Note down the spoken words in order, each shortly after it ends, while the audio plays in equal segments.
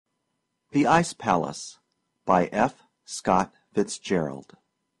The Ice Palace by F. Scott Fitzgerald.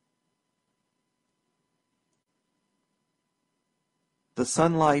 The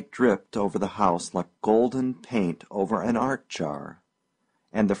sunlight dripped over the house like golden paint over an art jar,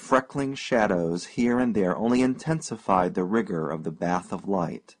 and the freckling shadows here and there only intensified the rigor of the bath of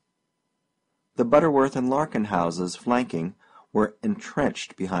light. The Butterworth and Larkin houses flanking were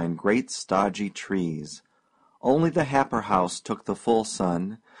entrenched behind great stodgy trees. Only the Happer house took the full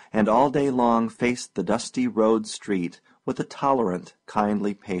sun, and all day long faced the dusty road street with a tolerant,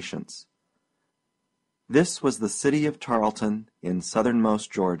 kindly patience. This was the city of Tarleton in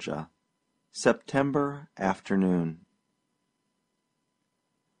southernmost Georgia. September afternoon.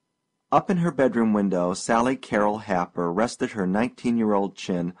 Up in her bedroom window, Sally Carrol Happer rested her 19-year-old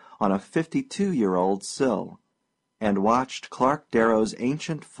chin on a 52-year-old sill, and watched Clark Darrow's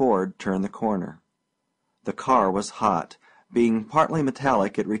ancient Ford turn the corner. The car was hot. Being partly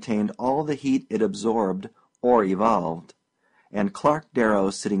metallic, it retained all the heat it absorbed or evolved, and Clark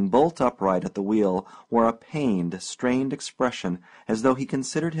Darrow, sitting bolt upright at the wheel, wore a pained, strained expression as though he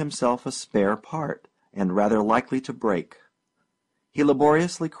considered himself a spare part, and rather likely to break. He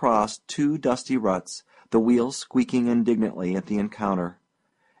laboriously crossed two dusty ruts, the wheel squeaking indignantly at the encounter,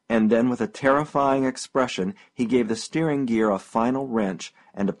 and then with a terrifying expression he gave the steering gear a final wrench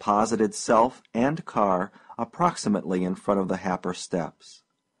and deposited self and car approximately in front of the Happer steps.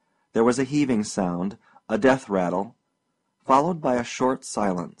 There was a heaving sound, a death rattle, followed by a short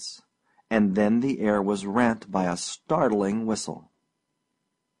silence, and then the air was rent by a startling whistle.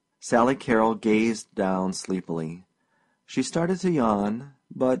 Sally Carrol gazed down sleepily. She started to yawn,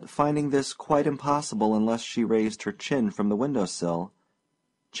 but finding this quite impossible unless she raised her chin from the window-sill,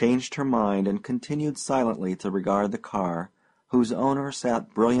 changed her mind and continued silently to regard the car, whose owner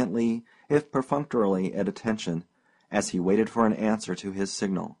sat brilliantly, if perfunctorily, at attention, as he waited for an answer to his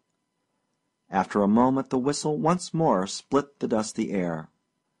signal. After a moment the whistle once more split the dusty air.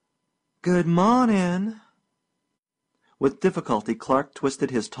 "Good morning." With difficulty Clark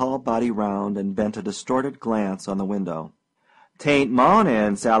twisted his tall body round and bent a distorted glance on the window. "'Tain't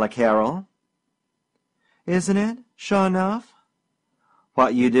morning, Sally Carrol." "Isn't it, sure enough?"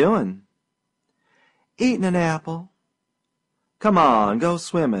 "What you doing?" "Eating an apple." "Come on, go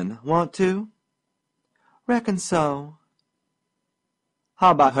swimming. Want to?" "Reckon so."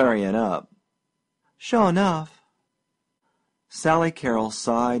 "How about hurrying up?" "Sure enough." Sally Carrol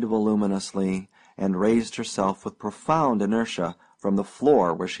sighed voluminously and raised herself with profound inertia from the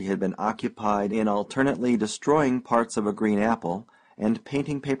floor where she had been occupied in alternately destroying parts of a green apple and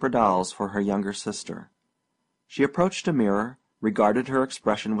painting paper dolls for her younger sister. She approached a mirror, regarded her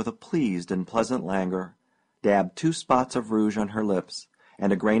expression with a pleased and pleasant languor, dabbed 2 spots of rouge on her lips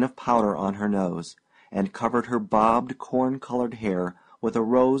and a grain of powder on her nose, and covered her bobbed corn-colored hair with a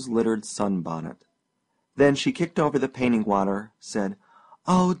rose-littered sunbonnet. Then she kicked over the painting water, said,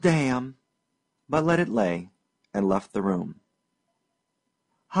 "Oh, damn," but let it lay, and left the room.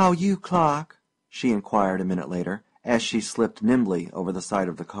 "How you, Clark?" she inquired a minute later, as she slipped nimbly over the side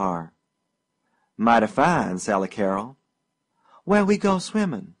of the car. "Mighty fine, Sally Carrol." "Where we go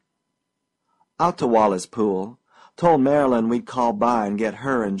swimming?" "Out to Wally's pool. Told Marilyn we'd call by and get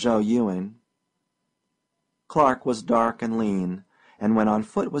her and Joe Ewing." Clark was dark and lean, and when on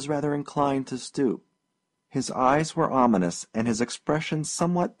foot was rather inclined to stoop. His eyes were ominous and his expression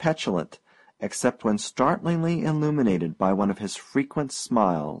somewhat petulant, except when startlingly illuminated by one of his frequent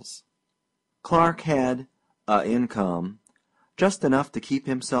smiles. Clark had income, just enough to keep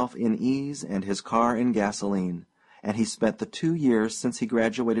himself in ease and his car in gasoline, and he spent the 2 years since he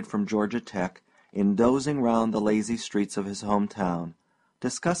graduated from Georgia Tech in dozing round the lazy streets of his hometown,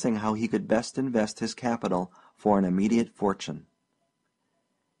 discussing how he could best invest his capital for an immediate fortune.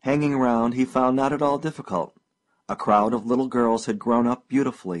 Hanging around he found not at all difficult. A crowd of little girls had grown up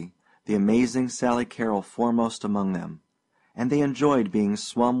beautifully, the amazing Sally Carrol foremost among them, and they enjoyed being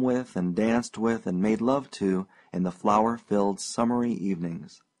swum with and danced with and made love to in the flower-filled summery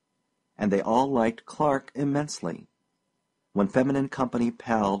evenings. And they all liked Clark immensely. When feminine company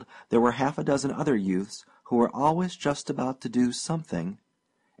palled, there were 6 other youths who were always just about to do something,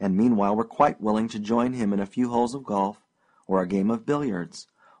 and meanwhile were quite willing to join him in a few holes of golf, or a game of billiards,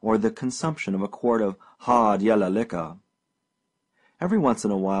 or the consumption of a quart of hard yellow liquor. Every once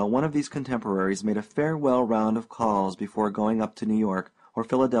in a while one of these contemporaries made a farewell round of calls before going up to New York or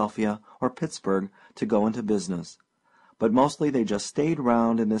Philadelphia or Pittsburgh to go into business, but mostly they just stayed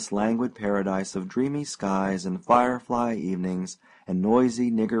round in this languid paradise of dreamy skies and firefly evenings and noisy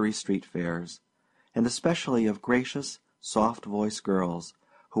niggery street fairs, and especially of gracious, soft-voiced girls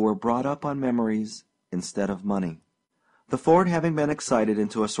who were brought up on memories instead of money. The Ford having been excited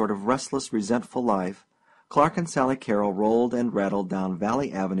into a sort of restless, resentful life, Clark and Sally Carrol rolled and rattled down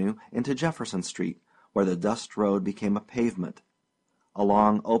Valley Avenue into Jefferson Street, where the dust road became a pavement,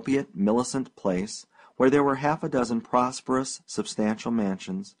 along Opiate Millicent Place, where there were half a dozen prosperous, substantial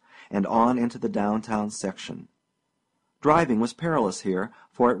mansions, and on into the downtown section. Driving was perilous here,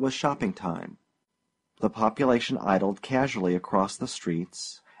 for it was shopping time. The population idled casually across the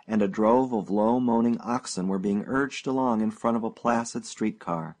streets, and a drove of low moaning oxen were being urged along in front of a placid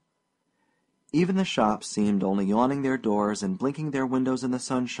streetcar. Even the shops seemed only yawning their doors and blinking their windows in the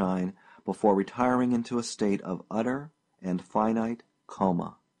sunshine before retiring into a state of utter and finite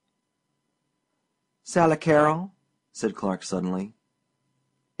coma. "Sally Carrol," said Clark suddenly,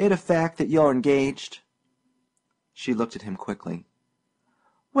 "it a fact that you're engaged?" She looked at him quickly.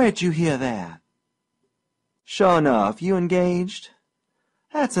 "Where'd you hear that?" "Sure enough, you engaged?"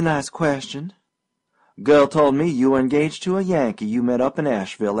 "That's a nice question." "Girl told me you were engaged to a Yankee you met up in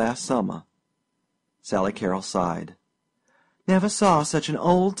Asheville last summer." Sally Carrol sighed. "Never saw such an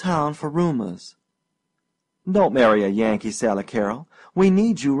old town for rumors." "Don't marry a Yankee, Sally Carrol. We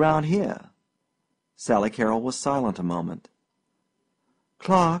need you round here." Sally Carrol was silent a moment.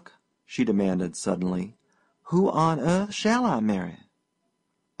 "Clark," she demanded suddenly, "who on earth shall I marry?"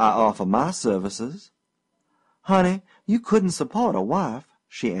 "I offer my services." "Honey, you couldn't support a wife,"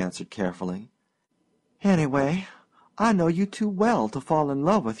 she answered carefully. "Anyway, I know you too well to fall in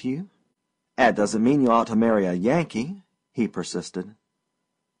love with you." "That doesn't mean you ought to marry a Yankee," he persisted.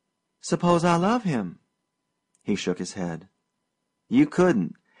 "Suppose I love him?" He shook his head. "You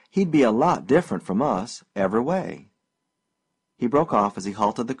couldn't. He'd be a lot different from us, every way." He broke off as he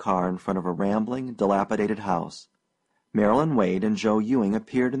halted the car in front of a rambling, dilapidated house. Marilyn Wade and Joe Ewing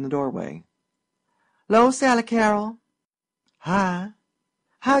appeared in the doorway. "'Lo, Sally Carrol." "Hi.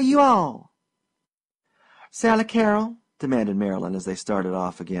 How you all?" "Sally Carrol," demanded Marilyn as they started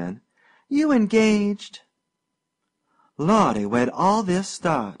off again, "you engaged?" "Lordy, where'd all this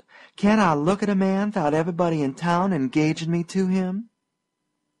start? Can't I look at a man without everybody in town engaging me to him?"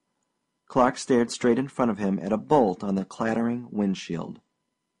 Clark stared straight in front of him at a bolt on the clattering windshield.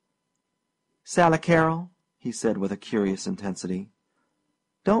 "Sally Carrol," he said with a curious intensity,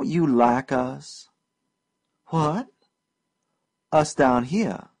 "don't you like us?" "What?" "Us down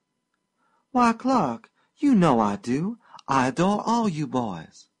here." "Why, Clark, you know I do. I adore all you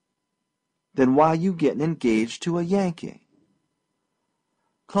boys." "Then why you getting engaged to a Yankee?"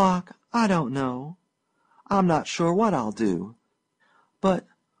 "Clark, I don't know. I'm not sure what I'll do. But,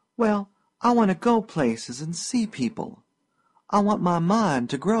 well, I want to go places and see people. I want my mind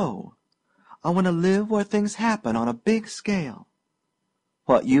to grow. I want to live where things happen on a big scale."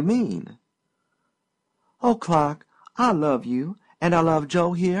 "What you mean?" "Oh, Clark, I love you, and I love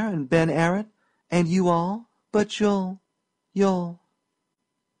Joe here and Ben Arrett, and you all, but you'll...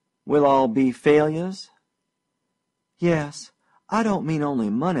 "We'll all be failures?" "Yes, I don't mean only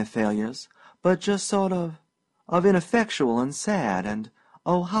money failures, but just sort of ineffectual and sad, and,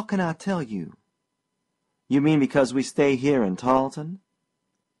 oh, how can I tell you?" "You mean because we stay here in Tarleton?"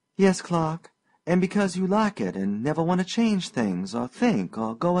 "Yes, Clark, and because you like it and never want to change things or think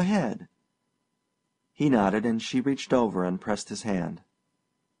or go ahead." He nodded, and she reached over and pressed his hand.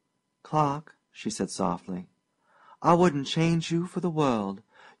 "Clark," she said softly, "I wouldn't change you for the world.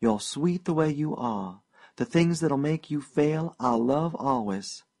 You're sweet the way you are. The things that'll make you fail I'll love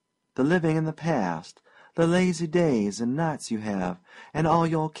always. The living in the past, the lazy days and nights you have, and all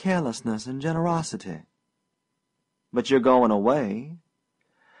your carelessness and generosity." "But you're going away."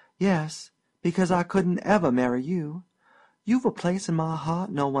 "Yes, because I couldn't ever marry you. You've a place in my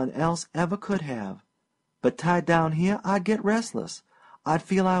heart no one else ever could have. But tied down here I'd get restless. I'd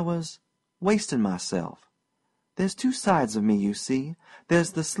feel I was wasting myself. There's two sides of me, you see.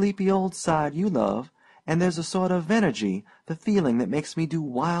 There's the sleepy old side you love, and there's a sort of energy, the feeling that makes me do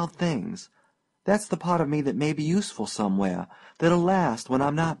wild things. That's the part of me that may be useful somewhere, that'll last when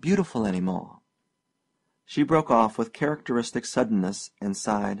I'm not beautiful any more." She broke off with characteristic suddenness and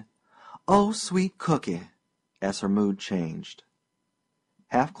sighed, "Oh, sweet cookie," as her mood changed.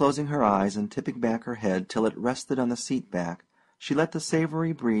 Half closing her eyes and tipping back her head till it rested on the seat back, she let the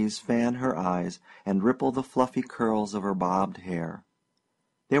savory breeze fan her eyes and ripple the fluffy curls of her bobbed hair.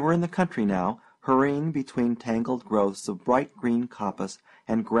 They were in the country now, hurrying between tangled growths of bright green coppice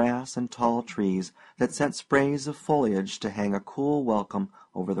and grass and tall trees that sent sprays of foliage to hang a cool welcome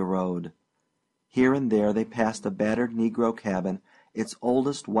over the road. Here and there they passed a battered Negro cabin, its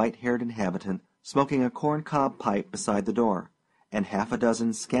oldest white-haired inhabitant smoking a corncob pipe beside the door, and half a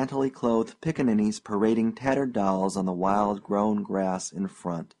dozen scantily clothed pickaninnies parading tattered dolls on the wild grown grass in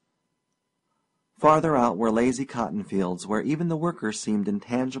front. Farther out were lazy cotton fields, where even the workers seemed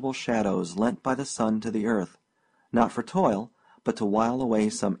intangible shadows lent by the sun to the earth, not for toil, but to while away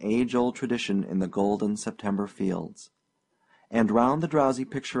some age-old tradition in the golden September fields. And round the drowsy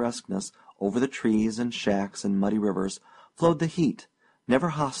picturesqueness, over the trees and shacks and muddy rivers, flowed the heat, never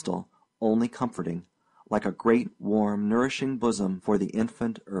hostile, only comforting, like a great, warm, nourishing bosom for the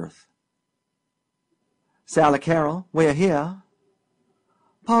infant earth. "Sally Carrol, we're here."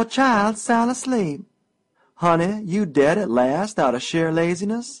 "Poor child, sound asleep." "Honey, you dead at last out of sheer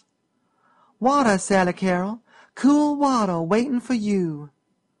laziness?" "Water, Sally Carrol, cool water waiting for you."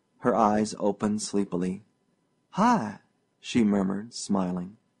 Her eyes opened sleepily. "Hi," she murmured,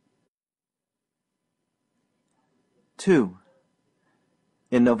 smiling. 2.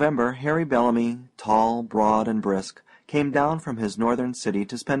 In November, Harry Bellamy, tall, broad, and brisk, came down from his northern city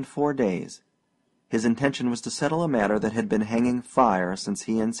to spend 4 days. His intention was to settle a matter that had been hanging fire since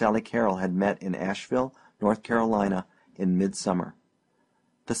he and Sally Carrol had met in Asheville, North Carolina, in midsummer.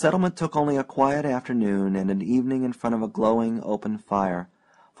 The settlement took only a quiet afternoon and an evening in front of a glowing open fire,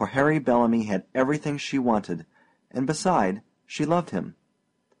 for Harry Bellamy had everything she wanted, and beside, she loved him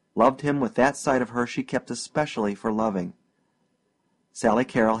with that side of her she kept especially for loving. Sally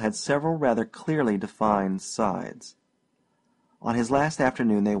Carrol had several rather clearly defined sides. On his last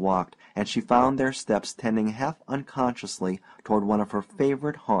afternoon they walked, and she found their steps tending half unconsciously toward one of her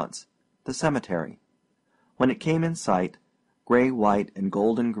favorite haunts, the cemetery. When it came in sight, gray-white and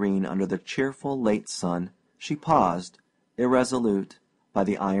golden-green under the cheerful late sun, she paused, irresolute, by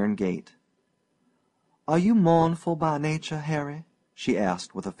the iron gate. "Are you mournful by nature, Harry?" she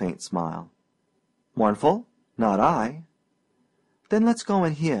asked with a faint smile. "Mournful? Not I." "Then let's go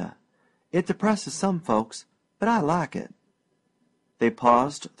in here. It depresses some folks, but I like it." They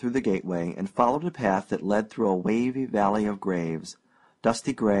paused through the gateway and followed a path that led through a wavy valley of graves,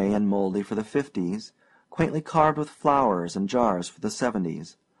 dusty gray and moldy for the 50s, quaintly carved with flowers and jars for the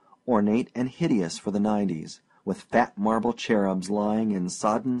 70s, ornate and hideous for the 90s, with fat marble cherubs lying in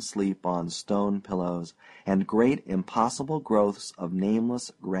sodden sleep on stone pillows, and great impossible growths of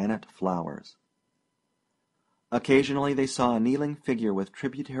nameless granite flowers. Occasionally they saw a kneeling figure with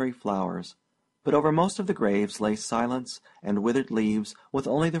tributary flowers, but over most of the graves lay silence and withered leaves with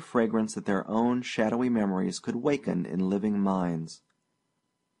only the fragrance that their own shadowy memories could waken in living minds.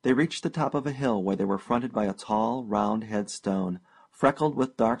 They reached the top of a hill where they were fronted by a tall, round headstone, freckled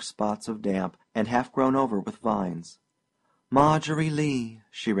with dark spots of damp and half grown over with vines. "Marjorie Lee,"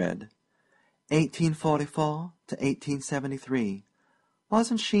 she read, 1844 to 1873.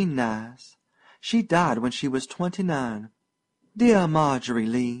 Wasn't she nice? She died when she was 29. Dear Marjorie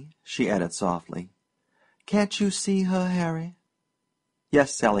Lee," she added softly. "Can't you see her, Harry?"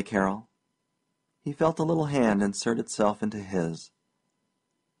 "Yes, Sally Carrol." He felt a little hand insert itself into his.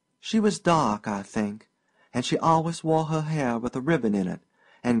 "She was dark, I think, and she always wore her hair with a ribbon in it,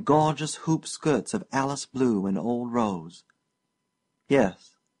 and gorgeous hoop skirts of Alice blue and old rose."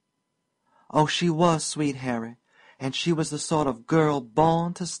 "Yes." "Oh, she was sweet, Harry, and she was the sort of girl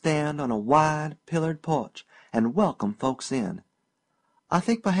born to stand on a wide, pillared porch and welcome folks in. I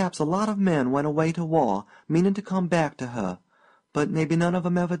think perhaps a lot of men went away to war meaning to come back to her, but maybe none of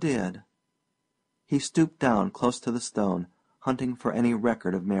 'em ever did." He stooped down close to the stone, hunting for any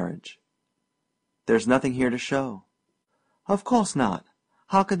record of marriage. "There's nothing here to show." "Of course not.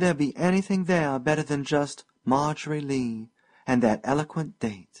 How could there be anything there better than just Marjorie Lee and that eloquent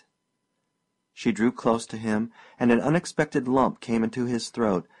date?" She drew close to him, and an unexpected lump came into his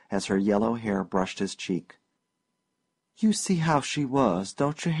throat as her yellow hair brushed his cheek. "You see how she was,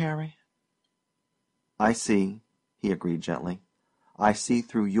 don't you, Harry?" "I see," he agreed gently. "I see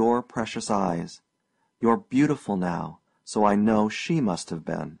through your precious eyes. You're beautiful now, so I know she must have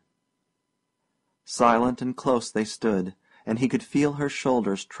been." Silent and close they stood, and he could feel her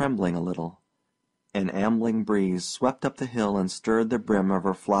shoulders trembling a little. An ambling breeze swept up the hill and stirred the brim of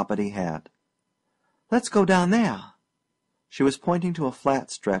her floppity hat. "Let's go down there." She was pointing to a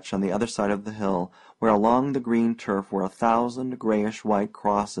flat stretch on the other side of the hill, where along the green turf were 1,000 grayish-white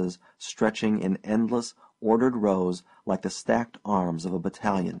crosses stretching in endless, ordered rows like the stacked arms of a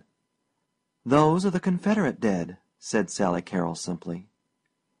battalion. "Those are the Confederate dead," said Sally Carrol simply.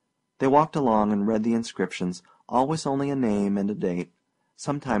 They walked along and read the inscriptions, always only a name and a date,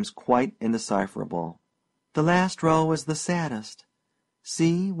 sometimes quite indecipherable. "The last row is the saddest.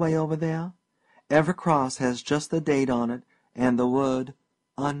 See, way over there? Every cross has just the date on it and the word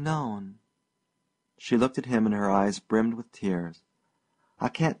unknown." She looked at him and her eyes brimmed with tears. "I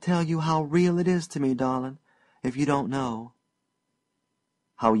can't tell you how real it is to me, darling, if you don't know."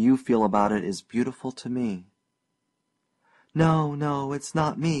 "How you feel about it is beautiful to me." No, it's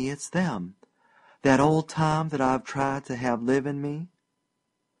not me, it's them. That old time that I've tried to have live in me?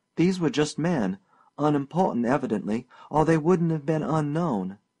 These were just men, unimportant evidently, or they wouldn't have been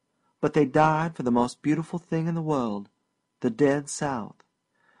unknown. But they died for the most beautiful thing in the world, the dead South.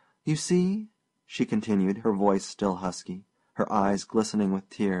 You see," she continued, her voice still husky, her eyes glistening with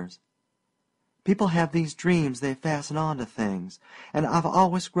tears, "people have these dreams they fasten on to things, and I've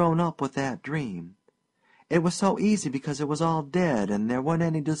always grown up with that dream. It was so easy because it was all dead and there weren't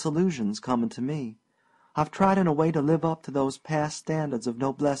any disillusions coming to me. I've tried in a way to live up to those past standards of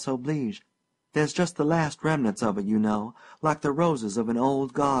noblesse oblige. There's just the last remnants of it, you know, like the roses of an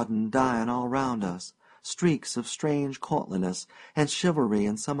old garden dying all round us, streaks of strange courtliness and chivalry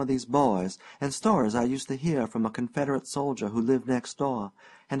in some of these boys, and stories I used to hear from a Confederate soldier who lived next door,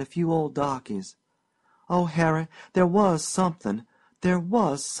 and a few old darkies. Oh, Harry, there was something.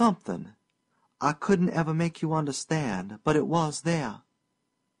 I couldn't ever make you understand, but it was there."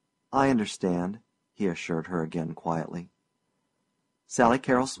 "I understand," he assured her again quietly. Sally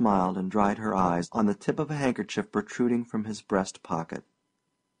Carrol smiled and dried her eyes on the tip of a handkerchief protruding from his breast pocket.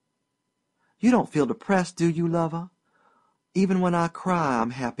 "You don't feel depressed, do you, lover? Even when I cry I'm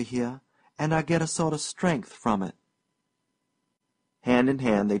happy here, and I get a sort of strength from it." Hand in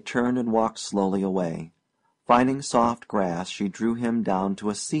hand they turned and walked slowly away. Finding soft grass, she drew him down to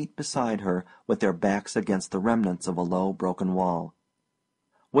a seat beside her with their backs against the remnants of a low broken wall.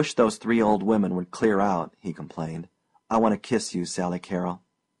 "Wish those 3 old women would clear out," he complained. "I want to kiss you, Sally Carrol."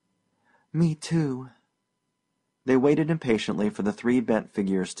 "Me too." They waited impatiently for the 3 bent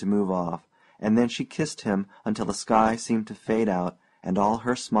figures to move off, and then she kissed him until the sky seemed to fade out and all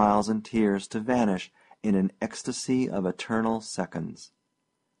her smiles and tears to vanish in an ecstasy of eternal seconds.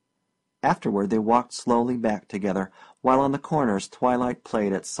 Afterward they walked slowly back together, while on the corners twilight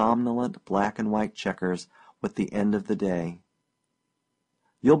played at somnolent black and white checkers with the end of the day.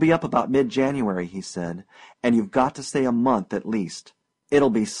 "You'll be up about mid-January," he said, "and you've got to stay a month at least. It'll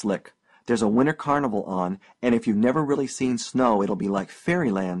be slick. There's a winter carnival on, and if you've never really seen snow it'll be like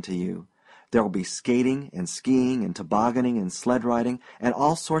fairyland to you. There'll be skating and skiing and tobogganing and sled riding and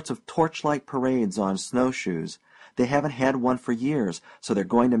all sorts of torchlight parades on snowshoes. They haven't had one for years, so they're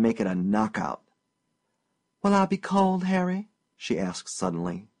going to make it a knockout." "Will I be cold, Harry?" she asked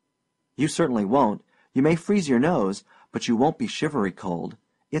suddenly. "You certainly won't. You may freeze your nose, but you won't be shivery cold.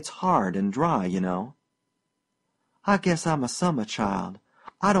 It's hard and dry, you know." "I guess I'm a summer child.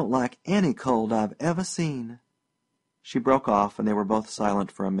 I don't like any cold I've ever seen." She broke off, and they were both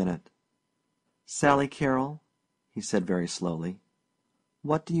silent for a minute. "Sally Carrol," he said very slowly,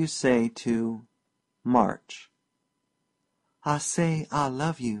 "what do you say to March?" "I say I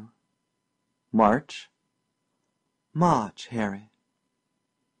love you." "March?" "March, Harry."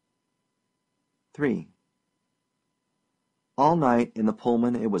 3. All night in the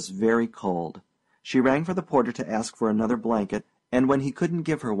Pullman it was very cold. She rang for the porter to ask for another blanket, and when he couldn't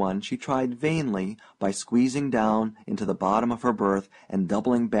give her one she tried vainly, by squeezing down into the bottom of her berth and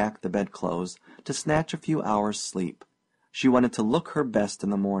doubling back the bedclothes, to snatch a few hours' sleep. She wanted to look her best in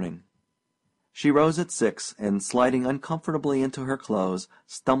the morning. She rose at 6, and sliding uncomfortably into her clothes,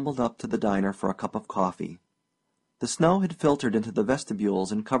 stumbled up to the diner for a cup of coffee. The snow had filtered into the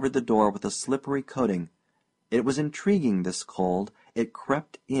vestibules and covered the door with a slippery coating. It was intriguing, this cold. It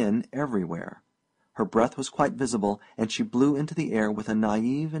crept in everywhere. Her breath was quite visible, and she blew into the air with a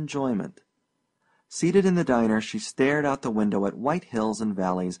naive enjoyment. Seated in the diner, she stared out the window at white hills and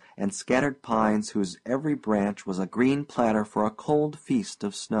valleys and scattered pines whose every branch was a green platter for a cold feast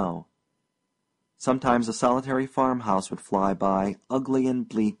of snow. Sometimes a solitary farmhouse would fly by, ugly and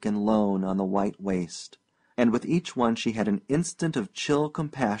bleak and lone on the white waste, and with each one she had an instant of chill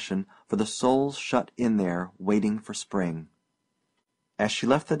compassion for the souls shut in there waiting for spring. As she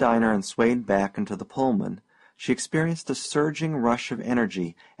left the diner and swayed back into the Pullman, she experienced a surging rush of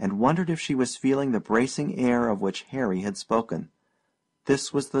energy and wondered if she was feeling the bracing air of which Harry had spoken.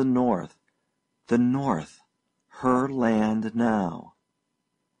 This was the North, her land now.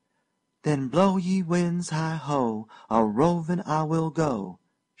 "Then blow ye winds hi-ho, a-roving I will go,"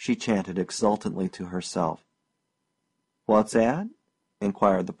 she chanted exultantly to herself. "What's that?"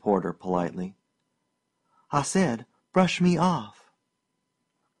 inquired the porter politely. "I said, brush me off."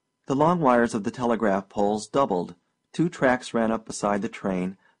 The long wires of the telegraph poles doubled. 2 tracks ran up beside the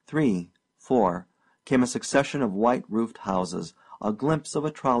train. 3, 4, came a succession of white-roofed houses, a glimpse of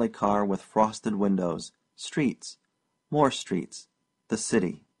a trolley car with frosted windows, streets, more streets, the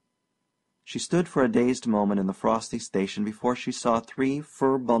city. She stood for a dazed moment in the frosty station before she saw 3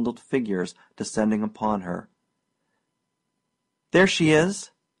 fur-bundled figures descending upon her. "There she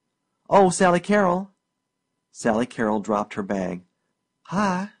is!" "Oh, Sally Carrol!" Sally Carrol dropped her bag.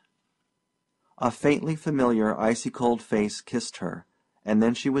 "Hi!" A faintly familiar icy-cold face kissed her, and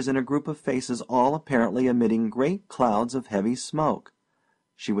then she was in a group of faces all apparently emitting great clouds of heavy smoke.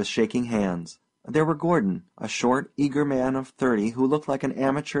 She was shaking hands. There were Gordon, a short, eager man of 30 who looked like an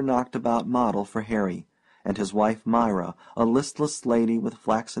amateur knocked-about model for Harry, and his wife Myra, a listless lady with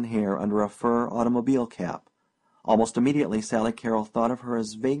flaxen hair under a fur automobile cap. Almost immediately Sally Carrol thought of her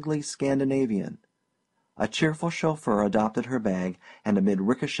as vaguely Scandinavian. A cheerful chauffeur adopted her bag, and amid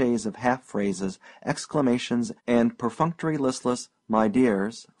ricochets of half-phrases, exclamations, and perfunctory listless "my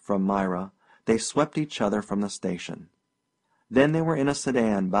dears" from Myra, they swept each other from the station. Then they were in a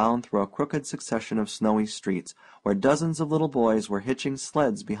sedan bound through a crooked succession of snowy streets, where dozens of little boys were hitching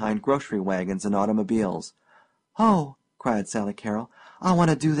sleds behind grocery wagons and automobiles. "Oh," cried Sally Carrol, "I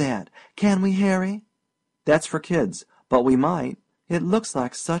want to do that. Can we, Harry?" "That's for kids, but we might. It looks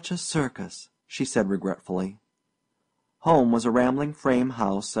like such a circus," she said regretfully. Home was a rambling frame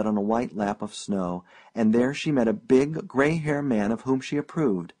house set on a white lap of snow, and there she met a big, gray-haired man of whom she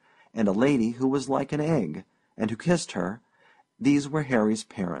approved, and a lady who was like an egg, and who kissed her. These were Harry's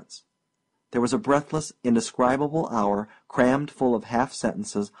parents. There was a breathless, indescribable hour crammed full of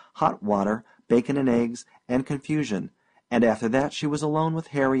half-sentences, hot water, bacon and eggs, and confusion, and after that she was alone with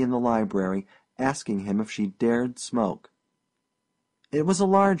Harry in the library, asking him if she dared smoke. It was a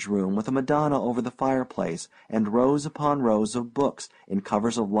large room with a Madonna over the fireplace, and rows upon rows of books in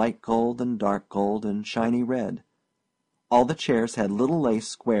covers of light gold and dark gold and shiny red. All the chairs had little lace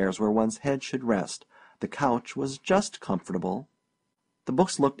squares where one's head should rest. The couch was just comfortable. The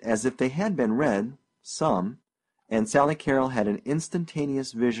books looked as if they had been read, some, and Sally Carrol had an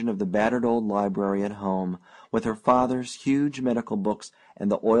instantaneous vision of the battered old library at home, with her father's huge medical books and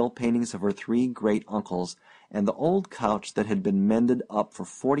the oil paintings of her 3 great-uncles, and the old couch that had been mended up for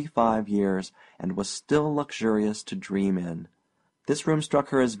 45 years and was still luxurious to dream in. This room struck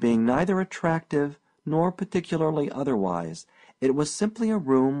her as being neither attractive nor particularly otherwise. It was simply a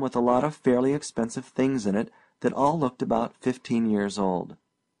room with a lot of fairly expensive things in it that all looked about 15 years old.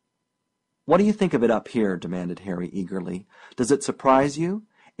 "What do you think of it up here?" demanded Harry eagerly. "Does it surprise you?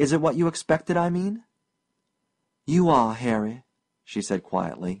 Is it what you expected, I mean?" "You are, Harry," she said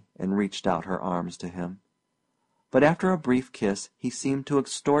quietly, and reached out her arms to him. But after a brief kiss he seemed to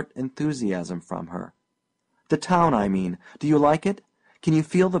extort enthusiasm from her. "The town, I mean. Do you like it? Can you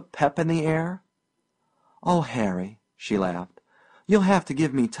feel the pep in the air?" "Oh, Harry," she laughed, "you'll have to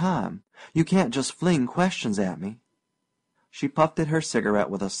give me time. You can't just fling questions at me." She puffed at her cigarette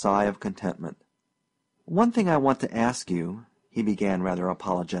with a sigh of contentment. "One thing I want to ask you," he began rather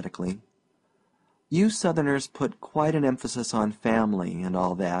apologetically. "You Southerners put quite an emphasis on family and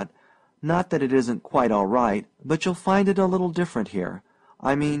all that. Not that it isn't quite all right, but you'll find it a little different here.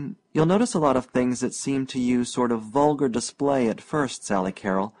 I mean, you'll notice a lot of things that seem to you sort of vulgar display at first, Sally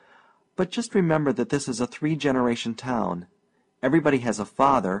Carrol. But just remember that this is a 3-generation town. Everybody has a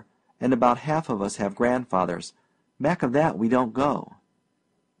father, and about half of us have grandfathers. Back of that we don't go."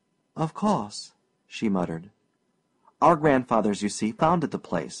 "Of course," she muttered. "Our grandfathers, you see, founded the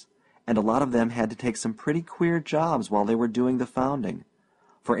place, and a lot of them had to take some pretty queer jobs while they were doing the founding.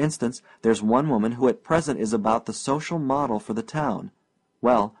 For instance, there's one woman who at present is about the social model for the town.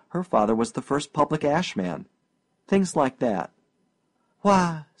 Well, her father was the first public ashman. Things like that."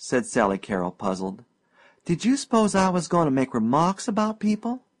 "Why," said Sally Carrol, puzzled, "did you suppose I was going to make remarks about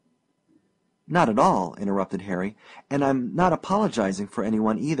people?" "Not at all," interrupted Harry, "and I'm not apologizing for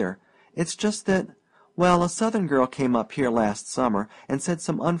anyone either. It's just that, well, a Southern girl came up here last summer and said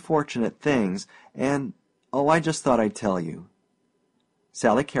some unfortunate things, and, oh, I just thought I'd tell you."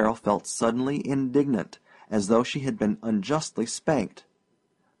 Sally Carrol felt suddenly indignant, as though she had been unjustly spanked.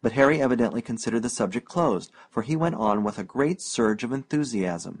 But Harry evidently considered the subject closed, for he went on with a great surge of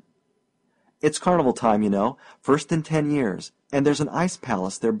enthusiasm. "It's carnival time, you know, first in 10 years, and there's an ice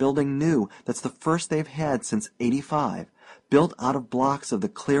palace they're building new that's the first they've had since '85, built out of blocks of the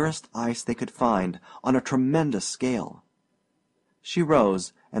clearest ice they could find, on a tremendous scale." She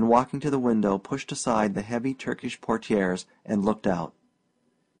rose, and walking to the window pushed aside the heavy Turkish portieres and looked out.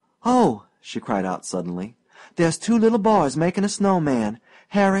 "Oh," she cried out suddenly, "there's 2 little boys making a snowman.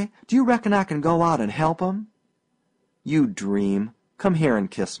 Harry, do you reckon I can go out and help 'em?" "You dream. Come here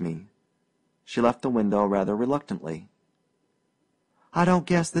and kiss me." She left the window rather reluctantly. "I don't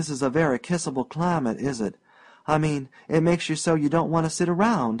guess this is a very kissable climate, is it? I mean, it makes you so you don't want to sit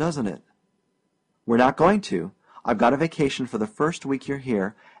around, doesn't it?" "We're not going to. I've got a vacation for the first week you're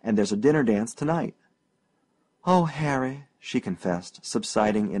here, and there's a dinner dance tonight." "Oh, Harry," she confessed,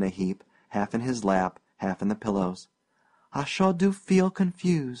 subsiding in a heap, half in his lap, half in the pillows, "I sure do feel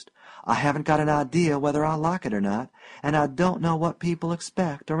confused. I haven't got an idea whether I like it or not, and I don't know what people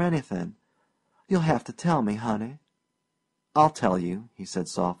expect or anything. You'll have to tell me, honey." "I'll tell you," he said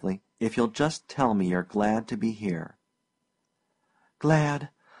softly, "if you'll just tell me you're glad to be here." "Glad,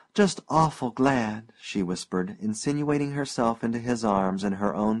 just awful glad," she whispered, insinuating herself into his arms in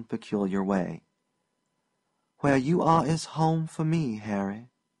her own peculiar way. "Where you are is home for me, Harry."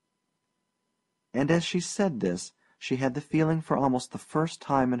 And as she said this, she had the feeling for almost the first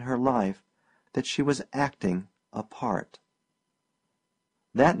time in her life that she was acting a part.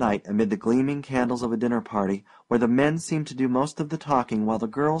 That night, amid the gleaming candles of a dinner party, where the men seemed to do most of the talking while the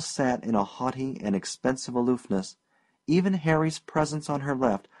girls sat in a haughty and expensive aloofness, even Harry's presence on her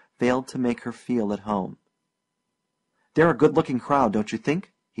left failed to make her feel at home. "They're a good-looking crowd, don't you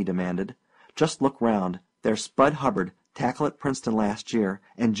think?" he demanded. "Just look round. There's Spud Hubbard, tackle at Princeton last year,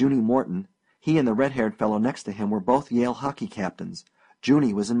 and Junie Morton. He and the red-haired fellow next to him were both Yale hockey captains.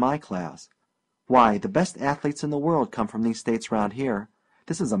 Junie was in my class. Why, the best athletes in the world come from these states round here.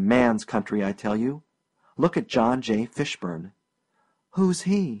 This is a man's country, I tell you. Look at John J. Fishburne." "Who's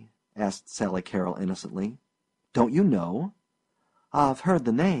he?" asked Sally Carrol innocently. "Don't you know?" "I've heard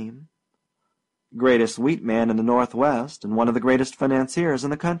the name." "Greatest wheat man in the Northwest, and one of the greatest financiers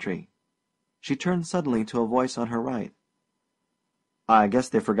in the country." She turned suddenly to a voice on her right. "I guess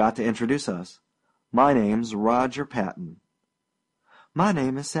they forgot to introduce us. My name's Roger Patton." "My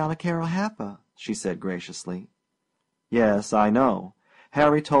name is Sally Carrol Happer," she said graciously. "Yes, I know.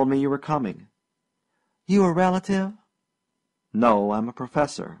 Harry told me you were coming." "You a relative?" "No, I'm a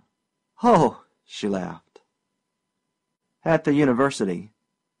professor." "Oh!" she laughed. "At the university.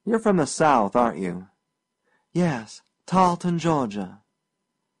 You're from the South, aren't you?" "Yes, Tarleton, Georgia."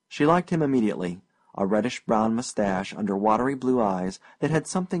 She liked him immediately, a reddish-brown mustache under watery blue eyes that had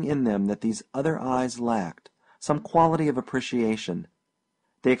something in them that these other eyes lacked, some quality of appreciation.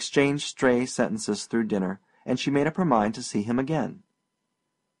 They exchanged stray sentences through dinner, and she made up her mind to see him again.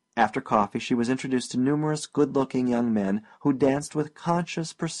 After coffee she was introduced to numerous good-looking young men who danced with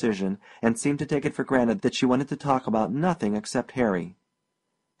conscious precision and seemed to take it for granted that she wanted to talk about nothing except Harry.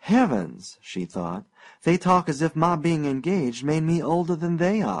 "Heavens," she thought, "they talk as if my being engaged made me older than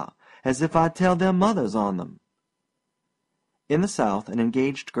they are, as if I'd tell their mothers on them." In the South, an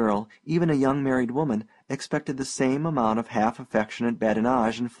engaged girl, even a young married woman, expected the same amount of half-affectionate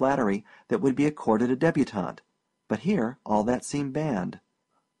badinage and flattery that would be accorded a debutante, but here all that seemed banned.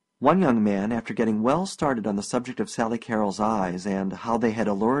 One young man, after getting well started on the subject of Sally Carrol's eyes and how they had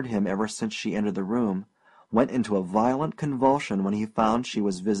allured him ever since she entered the room, went into a violent convulsion when he found she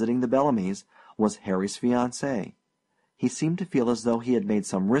was visiting the Bellamys, was Harry's fiancée. He seemed to feel as though he had made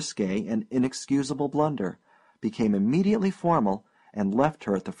some risque and inexcusable blunder, became immediately formal, and left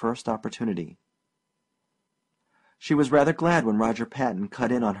her at the first opportunity. She was rather glad when Roger Patton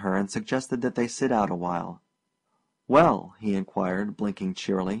cut in on her and suggested that they sit out a while. "Well," he inquired, blinking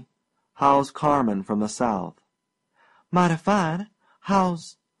cheerily, "how's Carmen from the South?" "Mighty fine.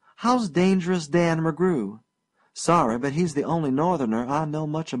 How's Dangerous Dan McGrew? Sorry, but he's the only Northerner I know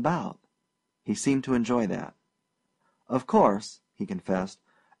much about." He seemed to enjoy that. "Of course," he confessed,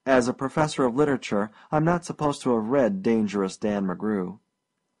 "as a professor of literature, I'm not supposed to have read Dangerous Dan McGrew."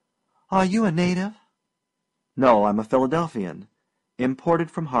 "Are you a native?" "No, I'm a Philadelphian, imported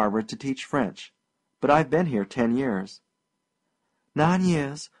from Harvard to teach French, but I've been here 10 years. 9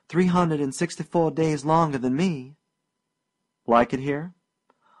 years, 364 days longer than me." "Like it here?"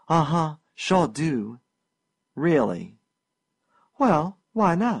 "Uh-huh, sure do." "Really?" "Well,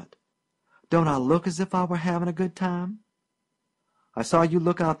 why not? Don't I look as if I were having a good time?" "I saw you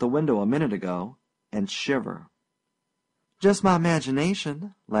look out the window a minute ago and shiver." "Just my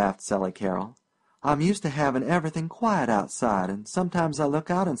imagination," laughed Sally Carrol. "I'm used to having everything quiet outside, and sometimes I look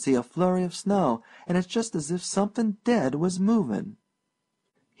out and see a flurry of snow, and it's just as if something dead was moving."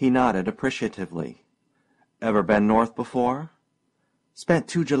 He nodded appreciatively. "Ever been north before?" "Spent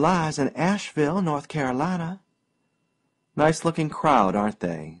 2 Julys in Asheville, North Carolina." "Nice-looking crowd, aren't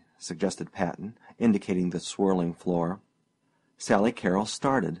they?" suggested Patton, indicating the swirling floor. Sally Carrol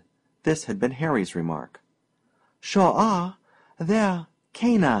started. This had been Harry's remark. "Sure are. They're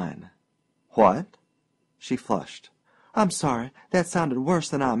canine." "What?" She flushed. "I'm sorry. That sounded worse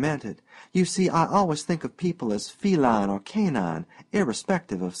than I meant it. You see, I always think of people as feline or canine,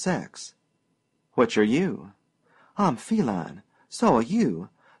 irrespective of sex." "Which are you?" "I'm feline. So are you.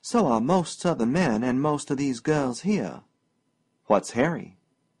 So are most Southern men and most of these girls here." "What's Harry?"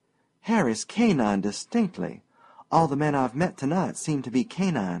 "Harry's canine distinctly. All the men I've met tonight seem to be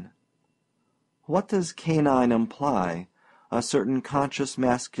canine." "What does canine imply? A certain conscious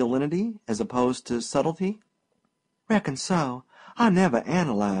masculinity as opposed to subtlety?" "Reckon so. I never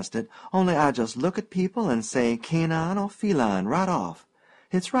analyzed it, only I just look at people and say canine or feline right off.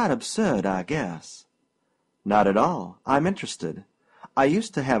 It's right absurd, I guess." "Not at all. I'm interested. I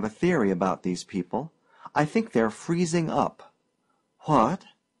used to have a theory about these people. I think they're freezing up." "What?"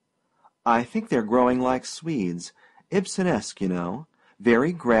 "I think they're growing like Swedes, Ibsenesque, you know,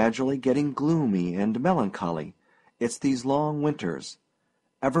 very gradually getting gloomy and melancholy. It's these long winters.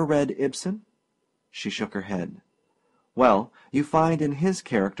 Ever read Ibsen?" She shook her head. "Well, you find in his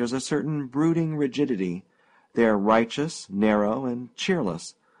characters a certain brooding rigidity. They're righteous, narrow, and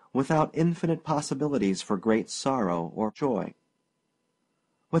cheerless, without infinite possibilities for great sorrow or joy."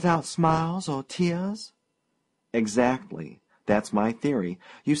 "Without smiles or tears?" "Exactly. That's my theory.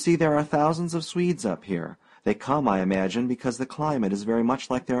 You see, there are thousands of Swedes up here. They come, I imagine, because the climate is very much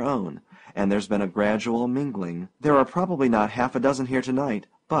like their own, and there's been a gradual mingling. There are probably not half a dozen here tonight,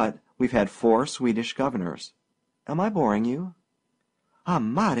 but we've had 4 Swedish governors. Am I boring you?"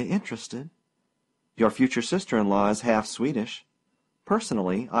 "I'm mighty interested." "Your future sister-in-law is half Swedish.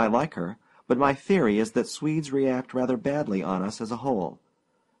 Personally, I like her, but my theory is that Swedes react rather badly on us as a whole.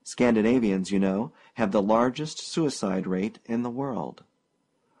 Scandinavians, you know, have the largest suicide rate in the world."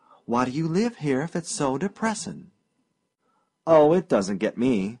 "Why do you live here if it's so depressing?" "Oh, it doesn't get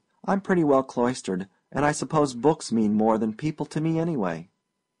me. I'm pretty well cloistered, and I suppose books mean more than people to me anyway."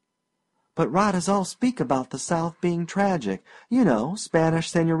 "But writers all speak about the South being tragic. You know, Spanish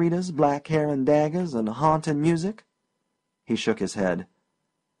senoritas, black hair and daggers, and haunted music." He shook his head.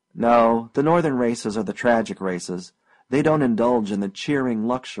 "No, the northern races are the tragic races. They don't indulge in the cheering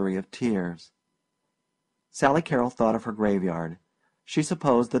luxury of tears." Sally Carrol thought of her graveyard. She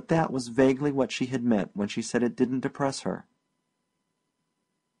supposed that that was vaguely what she had meant when she said it didn't depress her.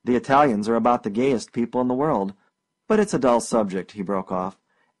 "The Italians are about the gayest people in the world. But it's a dull subject," he broke off.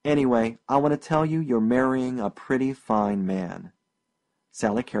 "Anyway, I want to tell you you're marrying a pretty fine man."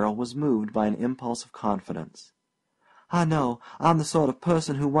 Sally Carrol was moved by an impulse of confidence. "I know. I'm the sort of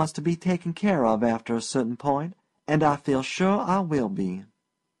person who wants to be taken care of after a certain point, and I feel sure I will be."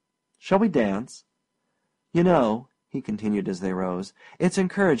 "Shall we dance?" "You know," he continued as they rose, "it's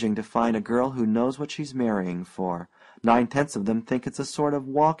encouraging to find a girl who knows what she's marrying for. 9/10 of them think it's a sort of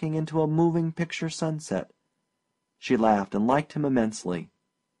walking into a moving picture sunset." She laughed and liked him immensely.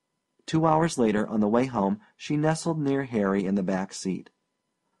 2 hours later, on the way home, she nestled near Harry in the back seat.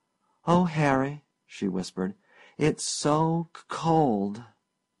 "Oh, Harry," she whispered, "it's so cold."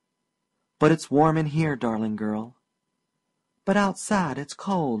 "But it's warm in here, darling girl." "But outside it's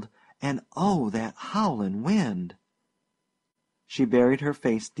cold, and oh, that howling wind!" She buried her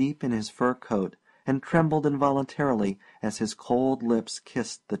face deep in his fur coat and trembled involuntarily as his cold lips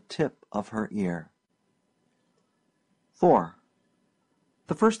kissed the tip of her ear. 4.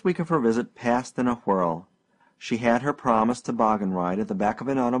 The first week of her visit passed in a whirl. She had her promised toboggan ride at the back of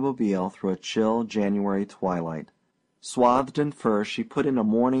an automobile through a chill January twilight. Swathed in fur, she put in a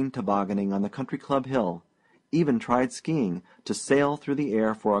morning tobogganing on the country club hill, even tried skiing, to sail through the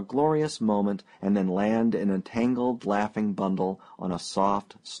air for a glorious moment and then land in a tangled, laughing bundle on a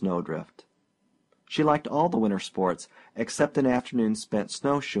soft snowdrift. She liked all the winter sports, except an afternoon spent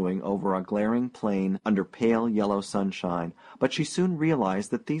snowshoeing over a glaring plain under pale yellow sunshine, but she soon realized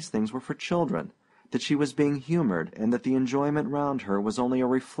that these things were for children, that she was being humored, and that the enjoyment round her was only a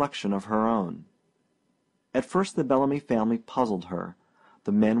reflection of her own. At first the Bellamy family puzzled her.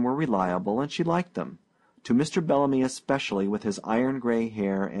 The men were reliable, and she liked them. To Mr. Bellamy especially, with his iron-gray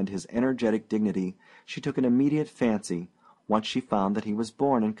hair and his energetic dignity, she took an immediate fancy, once she found that he was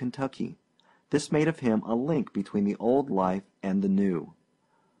born in Kentucky. This made of him a link between the old life and the new.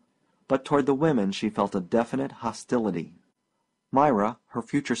 But toward the women she felt a definite hostility. Myra, her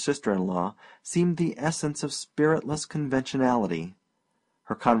future sister-in-law, seemed the essence of spiritless conventionality.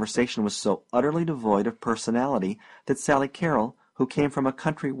 Her conversation was so utterly devoid of personality that Sally Carrol, who came from a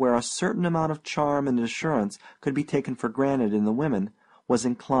country where a certain amount of charm and assurance could be taken for granted in the women, was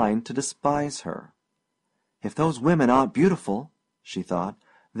inclined to despise her. "If those women aren't beautiful," she thought,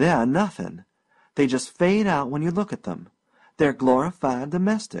 "they're nothing. They just fade out when you look at them. They're glorified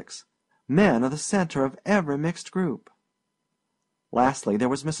domestics. Men are the center of every mixed group." Lastly, there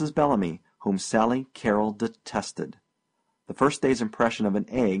was Mrs. Bellamy, whom Sally Carrol detested. The first day's impression of an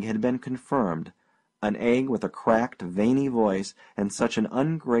egg had been confirmed, an egg with a cracked, veiny voice and such an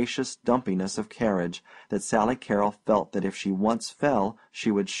ungracious dumpiness of carriage that Sally Carrol felt that if she once fell she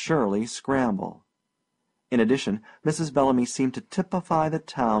would surely scramble. In addition, Mrs. Bellamy seemed to typify the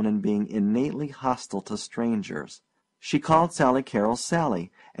town in being innately hostile to strangers. She called Sally Carrol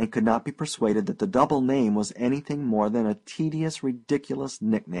Sally, and could not be persuaded that the double name was anything more than a tedious, ridiculous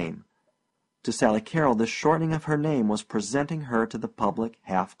nickname. To Sally Carrol this shortening of her name was presenting her to the public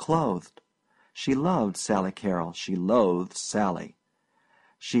half-clothed. She loved Sally Carrol. She loathed Sally.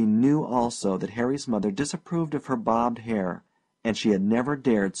 She knew also that Harry's mother disapproved of her bobbed hair, and she had never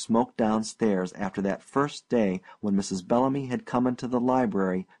dared smoke downstairs after that first day when Mrs. Bellamy had come into the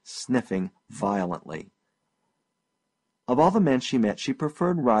library sniffing violently. Of all the men she met, she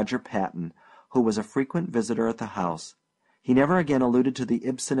preferred Roger Patton, who was a frequent visitor at the house. He never again alluded to the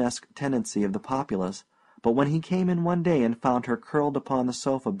Ibsenesque tendency of the populace, but when he came in one day and found her curled upon the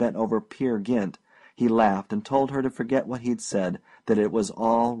sofa bent over Peer Gynt, he laughed and told her to forget what he'd said, that it was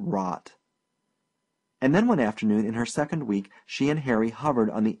all rot. And then one afternoon in her second week she and Harry hovered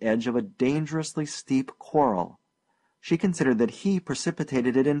on the edge of a dangerously steep quarrel. She considered that he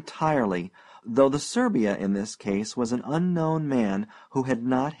precipitated it entirely, though the Serbia in this case was an unknown man who had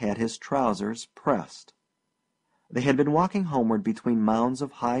not had his trousers pressed. They had been walking homeward between mounds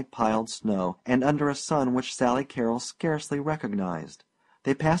of high-piled snow, and under a sun which Sally Carrol scarcely recognized.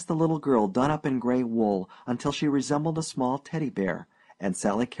 They passed the little girl done up in gray wool until she resembled a small teddy bear, and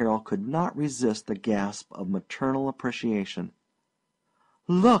Sally Carrol could not resist the gasp of maternal appreciation.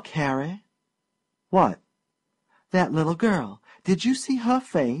 "Look, Harry!" "What?" "That little girl. Did you see her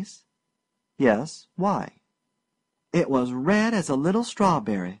face?" "Yes. Why?" "It was red as a little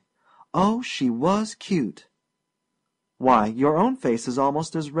strawberry. Oh, she was cute." "Why, your own face is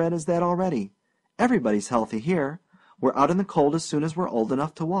almost as red as that already. Everybody's healthy here. We're out in the cold as soon as we're old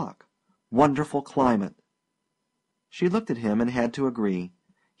enough to walk. Wonderful climate." She looked at him and had to agree.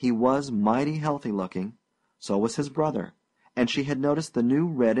 He was mighty healthy looking. So was his brother, and she had noticed the new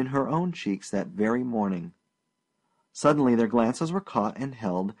red in her own cheeks that very morning. Suddenly their glances were caught and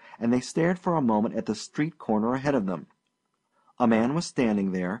held, and they stared for a moment at the street corner ahead of them. A man was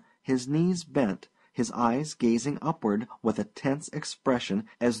standing there, his knees bent, his eyes gazing upward with a tense expression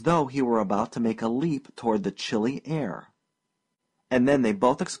as though he were about to make a leap toward the chilly air. And then they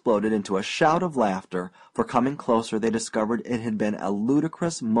both exploded into a shout of laughter, for coming closer they discovered it had been a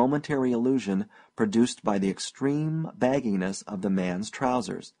ludicrous momentary illusion produced by the extreme bagginess of the man's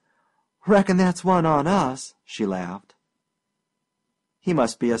trousers. "Reckon that's one on us," she laughed. "He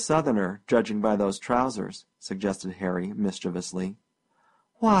must be a Southerner, judging by those trousers," suggested Harry mischievously.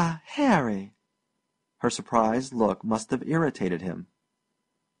 "Why, Harry!" Her surprised look must have irritated him.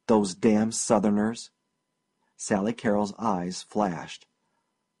 "Those damn Southerners!" Sally Carrol's eyes flashed.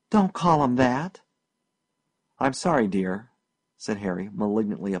 "Don't call 'em that." "I'm sorry, dear," said Harry,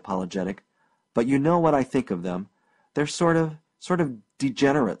 malignantly apologetic, "but you know what I think of them. They're sort of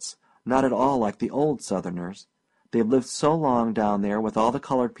degenerates, not at all like the old Southerners. They've lived so long down there with all the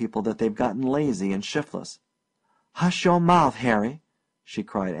colored people that they've gotten lazy and shiftless." "Hush your mouth, Harry!" she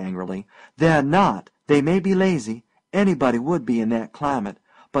cried angrily. "They're not. They may be lazy. Anybody would be in that climate.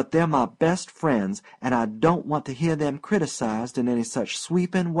 But they're my best friends, and I don't want to hear them criticized in any such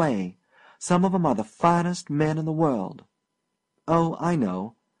sweeping way. Some of 'em are the finest men in the world." "Oh, I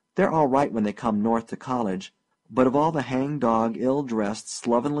know. They're all right when they come north to college. But of all the hang-dog, ill-dressed,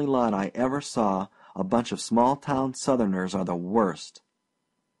 slovenly lot I ever saw, a bunch of small-town Southerners are the worst."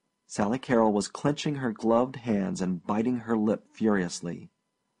 Sally Carrol was clenching her gloved hands and biting her lip furiously.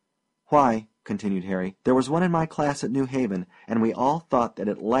 "Why," continued Harry, "there was one in my class at New Haven, and we all thought that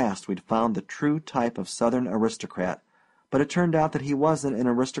at last we'd found the true type of Southern aristocrat, but it turned out that he wasn't an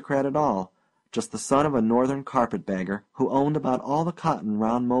aristocrat at all, just the son of a Northern carpetbagger who owned about all the cotton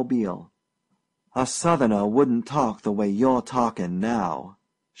round Mobile." "A Southerner wouldn't talk the way you're talking now,"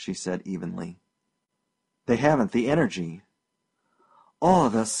 she said evenly. "They haven't the energy." "Or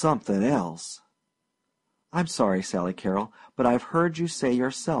the something else." "I'm sorry, Sally Carrol, but I've heard you say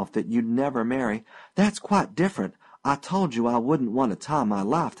yourself that you'd never marry." "That's quite different. I told you I wouldn't want to tie my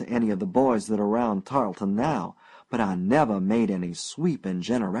life to any of the boys that are around Tarleton now, but I never made any sweeping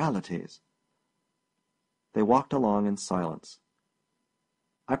generalities." They walked along in silence.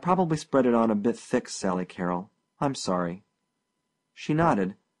 "I probably spread it on a bit thick, Sally Carrol. I'm sorry." She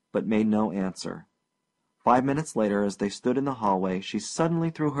nodded, but made no answer. 5 minutes later, as they stood in the hallway, she suddenly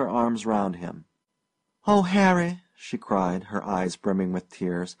threw her arms round him. "Oh, Harry," she cried, her eyes brimming with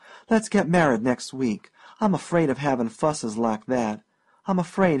tears, "let's get married next week. I'm afraid of having fusses like that. I'm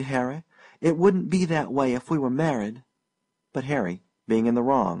afraid, Harry. It wouldn't be that way if we were married." But Harry, being in the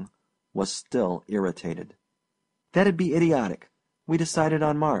wrong, was still irritated. "That'd be idiotic. We decided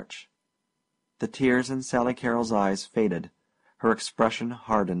on March." The tears in Sally Carrol's eyes faded. Her expression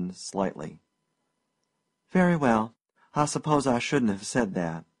hardened slightly. "Very well. I suppose I shouldn't have said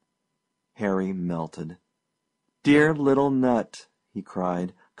that." Harry melted. "Dear little nut," he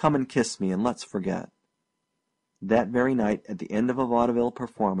cried, "come and kiss me and let's forget." That very night, at the end of a vaudeville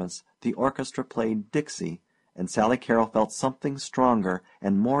performance, the orchestra played Dixie, and Sally Carrol felt something stronger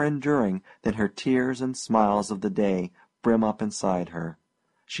and more enduring than her tears and smiles of the day brim up inside her.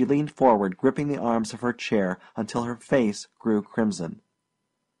 She leaned forward, gripping the arms of her chair until her face grew crimson.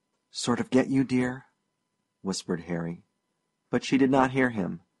 "Sort of get you, dear?" whispered Harry. But she did not hear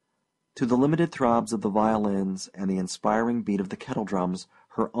him. To the limited throbs of the violins and the inspiring beat of the kettle-drums,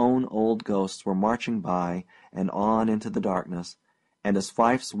 her own old ghosts were marching by and on into the darkness, and as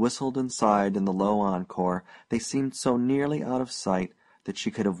fifes whistled and sighed in the low encore, they seemed so nearly out of sight that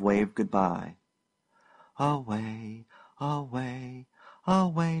she could have waved good-bye. "Away, away,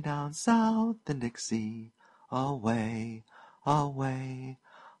 away down south in Dixie, away, away,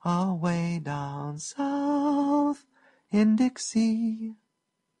 away down south in Dixie."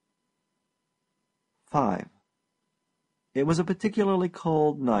 5. It was a particularly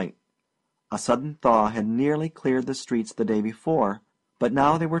cold night. A sudden thaw had nearly cleared the streets the day before, but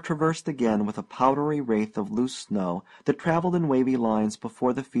now they were traversed again with a powdery wraith of loose snow that travelled in wavy lines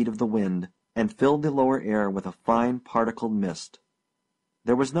before the feet of the wind, and filled the lower air with a fine particled mist.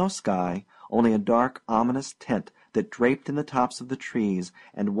 There was no sky, only a dark, ominous tent that draped in the tops of the trees,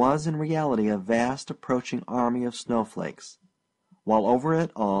 and was in reality a vast approaching army of snowflakes, while over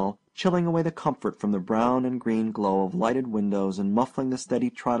it all, chilling away the comfort from the brown and green glow of lighted windows and muffling the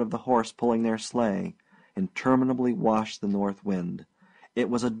steady trot of the horse pulling their sleigh, interminably washed the north wind. It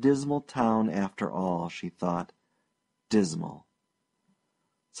was a dismal town after all, she thought. Dismal.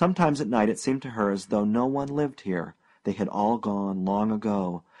 Sometimes at night it seemed to her as though no one lived here. They had all gone long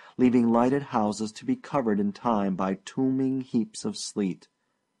ago, leaving lighted houses to be covered in time by tombing heaps of sleet.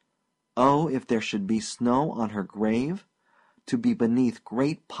 Oh, if there should be snow on her grave! To be beneath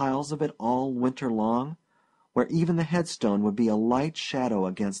great piles of it all winter long, where even the headstone would be a light shadow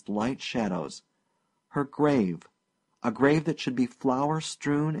against light shadows. Her grave, a grave that should be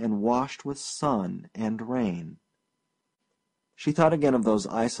flower-strewn and washed with sun and rain. She thought again of those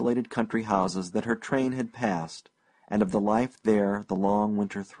isolated country houses that her train had passed, and of the life there the long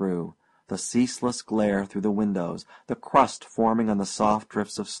winter through, the ceaseless glare through the windows, the crust forming on the soft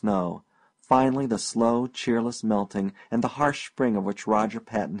drifts of snow, finally the slow, cheerless melting, and the harsh spring of which Roger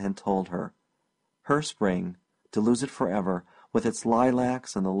Patton had told her. Her spring, to lose it forever, with its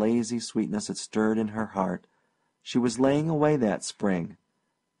lilacs and the lazy sweetness it stirred in her heart. She was laying away that spring.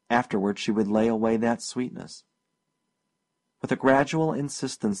 Afterward she would lay away that sweetness. With a gradual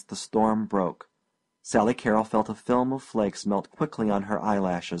insistence the storm broke. Sally Carrol felt a film of flakes melt quickly on her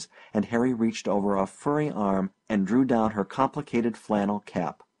eyelashes, and Harry reached over a furry arm and drew down her complicated flannel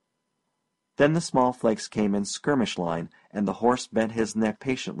cap. Then the small flakes came in skirmish line, and the horse bent his neck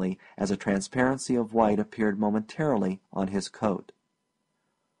patiently as a transparency of white appeared momentarily on his coat.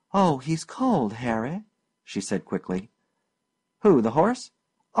 "Oh, he's cold, Harry," she said quickly. "Who, the horse?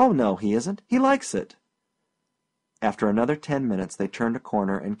 Oh, no, he isn't. He likes it." After another 10 minutes they turned a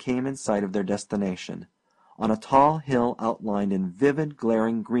corner and came in sight of their destination. On a tall hill outlined in vivid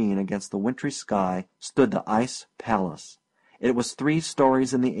glaring green against the wintry sky stood the Ice Palace. It was 3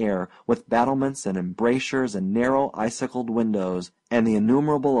 stories in the air, with battlements and embrasures and narrow icicled windows, and the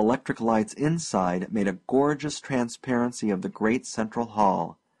innumerable electric lights inside made a gorgeous transparency of the great central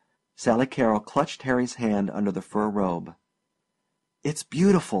hall. Sally Carrol clutched Harry's hand under the fur robe. "It's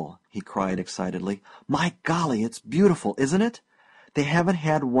beautiful!" he cried excitedly. "My golly, it's beautiful, isn't it? They haven't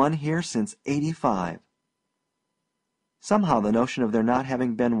had one here since '85. Somehow the notion of there not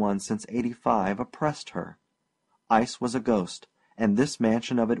having been one since '85 oppressed her. Ice was a ghost, and this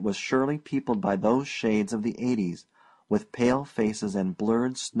mansion of it was surely peopled by those shades of the '80s, with pale faces and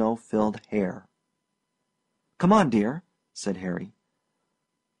blurred snow-filled hair. "Come on, dear," said Harry.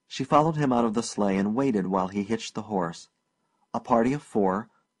 She followed him out of the sleigh and waited while he hitched the horse. A party of 4,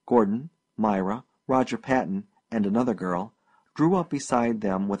 Gordon, Myra, Roger Patton, and another girl, drew up beside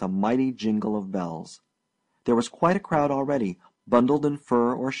them with a mighty jingle of bells. There was quite a crowd already, bundled in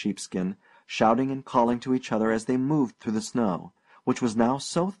fur or sheepskin, shouting and calling to each other as they moved through the snow, which was now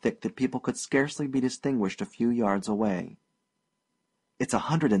so thick that people could scarcely be distinguished a few yards away. "It's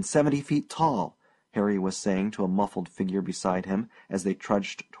 170 feet tall," Harry was saying to a muffled figure beside him as they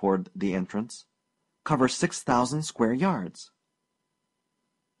trudged toward the entrance. "Covers 6,000 square yards."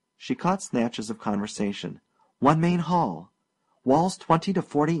 She caught snatches of conversation. "One main hall. Walls 20 to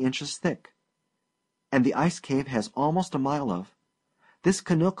 40 inches thick. And the ice cave has almost a mile of. This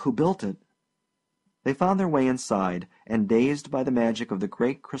Canuck who built it." They found their way inside, and dazed by the magic of the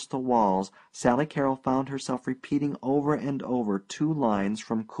great crystal walls, Sally Carrol found herself repeating over and over 2 lines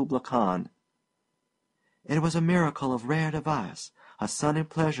from Kubla Khan. "It was a miracle of rare device, a sunny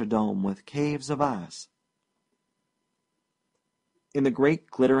pleasure dome with caves of ice." In the great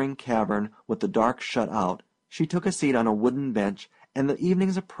glittering cavern with the dark shut out, she took a seat on a wooden bench, and the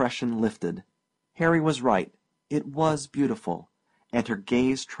evening's oppression lifted. Harry was right. It was beautiful. and her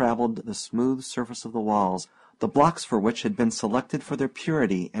gaze traveled the smooth surface of the walls, the blocks for which had been selected for their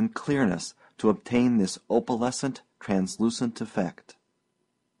purity and clearness to obtain this opalescent, translucent effect.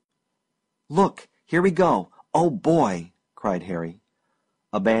 "Look, here we go! Oh, boy!" cried Harry.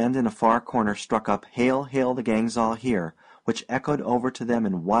 A band in a far corner struck up "Hail, Hail, the Gang's All Here," which echoed over to them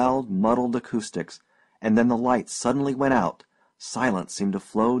in wild, muddled acoustics, and then the lights suddenly went out. Silence seemed to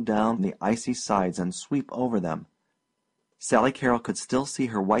flow down the icy sides and sweep over them. Sally Carrol could still see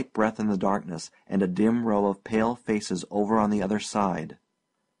her white breath in the darkness, and a dim row of pale faces over on the other side.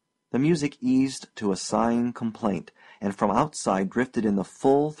 The music eased to a sighing complaint, and from outside drifted in the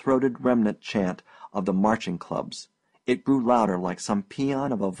full-throated remnant chant of the marching clubs. It grew louder, like some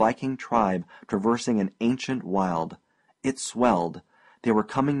paean of a Viking tribe traversing an ancient wild. It swelled. They were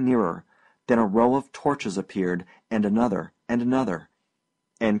coming nearer. Then a row of torches appeared, and another,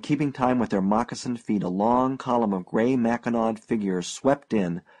 and keeping time with their moccasined feet, a long column of gray mackinawed figures swept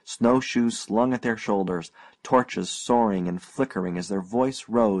in, snowshoes slung at their shoulders, torches soaring and flickering as their voice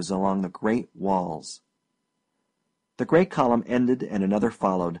rose along the great walls. The gray column ended and another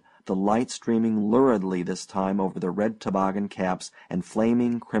followed, the light streaming luridly this time over the red toboggan caps and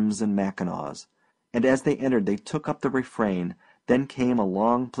flaming crimson mackinaws, and as they entered they took up the refrain. Then came a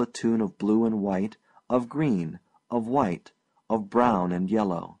long platoon of blue and white, of green, of white, of brown and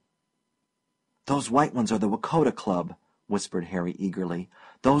yellow. "Those white ones are the Wakota Club," whispered Harry eagerly.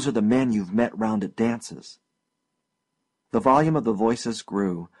 "Those are the men you've met round at dances." The volume of the voices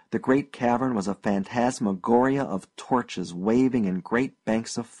grew. The great cavern was a phantasmagoria of torches waving in great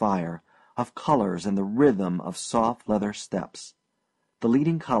banks of fire, of colors and the rhythm of soft leather steps. The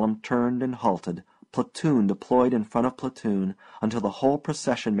leading column turned and halted, platoon deployed in front of platoon, until the whole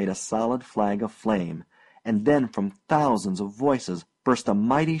procession made a solid flag of flame, and then from thousands of voices burst a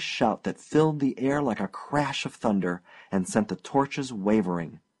mighty shout that filled the air like a crash of thunder, and sent the torches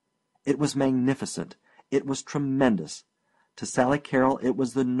wavering. It was magnificent. It was tremendous. To Sally Carrol it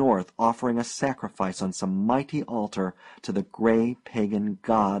was the North offering a sacrifice on some mighty altar to the gray pagan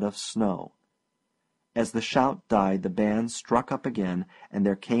god of snow. As the shout died the band struck up again, and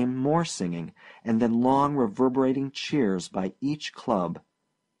there came more singing, and then long reverberating cheers by each club.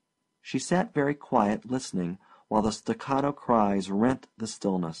 She sat very quiet, listening, while the staccato cries rent the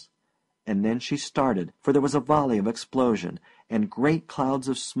stillness. And then she started, for there was a volley of explosion, and great clouds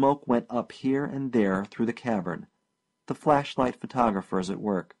of smoke went up here and there through the cavern, the flashlight photographers at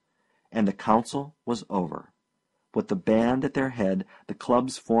work, and the council was over. With the band at their head, the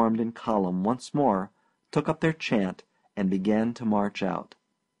clubs formed in column once more, took up their chant, and began to march out.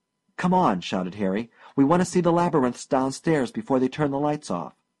 "Come on," shouted Harry. "We want to see the labyrinths downstairs before they turn the lights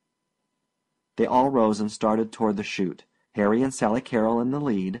off." They all rose and started toward the chute, Harry and Sally Carrol in the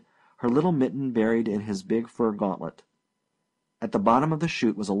lead, her little mitten buried in his big fur gauntlet. At the bottom of the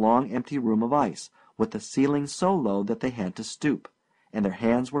chute was a long empty room of ice, with the ceiling so low that they had to stoop, and their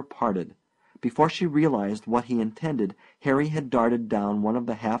hands were parted. Before she realized what he intended, Harry had darted down one of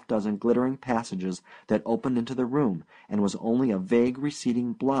the half-dozen glittering passages that opened into the room, and was only a vague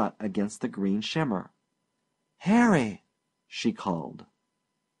receding blot against the green shimmer. "Harry!" she called.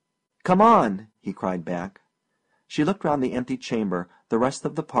 "Come on!" he cried back. She looked round the empty chamber. The rest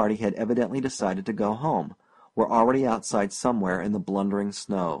of the party had evidently decided to go home, were already outside somewhere in the blundering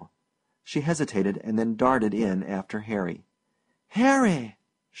snow. She hesitated, and then darted in after Harry. "Harry!"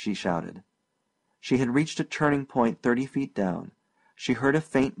 she shouted. She had reached a turning point 30 feet down. She heard a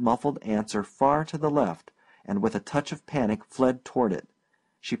faint muffled answer far to the left, and with a touch of panic fled toward it.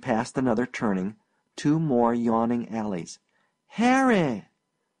 She passed another turning, 2 more yawning alleys. "Harry!"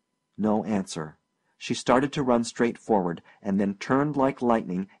 No answer. She started to run straight forward, and then turned like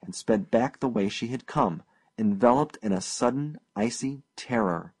lightning and sped back the way she had come, enveloped in a sudden icy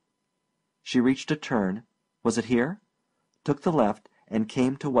terror. She reached a turn. Was it here? Took the left, and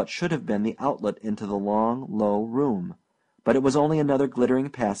came to what should have been the outlet into the long, low room. But it was only another glittering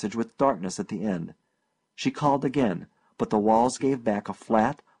passage with darkness at the end. She called again, but the walls gave back a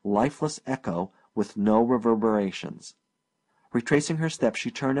flat, lifeless echo with no reverberations. Retracing her steps, she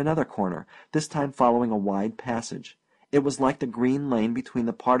turned another corner, this time following a wide passage. It was like the green lane between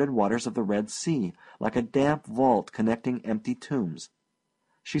the parted waters of the Red Sea, like a damp vault connecting empty tombs.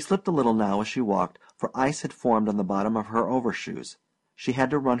 She slipped a little now as she walked, for ice had formed on the bottom of her overshoes. She had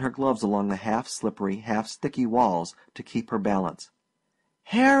to run her gloves along the half-slippery, half-sticky walls to keep her balance.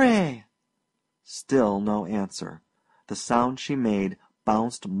 "Harry!" Still no answer. The sound she made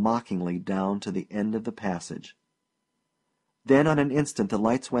bounced mockingly down to the end of the passage. Then on an instant the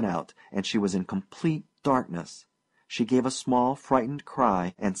lights went out, and she was in complete darkness. She gave a small, frightened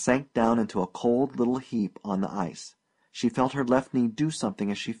cry, and sank down into a cold little heap on the ice. She felt her left knee do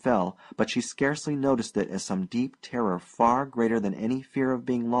something as she fell, but she scarcely noticed it as some deep terror far greater than any fear of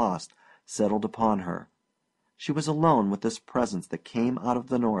being lost settled upon her. She was alone with this presence that came out of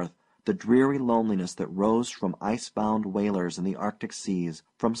the north, the dreary loneliness that rose from ice-bound whalers in the Arctic seas,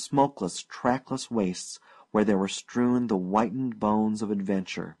 from smokeless, trackless wastes where there were strewn the whitened bones of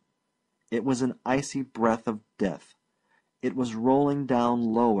adventure. It was an icy breath of death. It was rolling down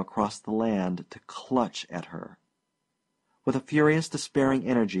low across the land to clutch at her. With a furious, despairing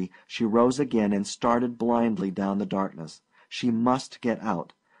energy, she rose again and started blindly down the darkness. She must get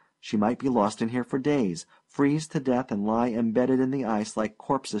out. She might be lost in here for days, freeze to death and lie embedded in the ice like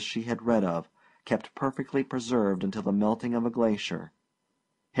corpses she had read of, kept perfectly preserved until the melting of a glacier.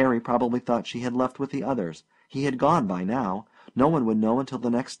 Harry probably thought she had left with the others. He had gone by now. No one would know until the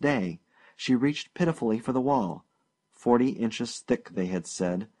next day. She reached pitifully for the wall. 40 inches thick, they had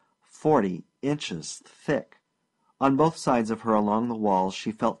said. 40 inches thick. On both sides of her along the walls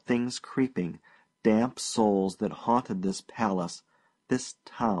she felt things creeping, damp souls that haunted this palace, this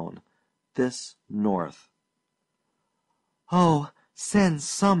town, this north. "Oh, send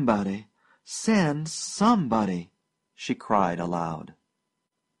somebody! Send somebody!" she cried aloud.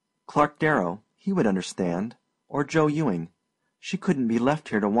 Clark Darrow, he would understand, or Joe Ewing. She couldn't be left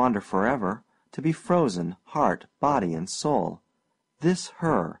here to wander forever, to be frozen, heart, body, and soul. This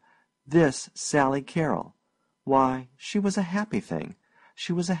her, this Sally Carrol. Why, she was a happy thing.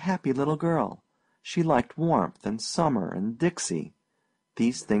 She was a happy little girl. She liked warmth and summer and Dixie.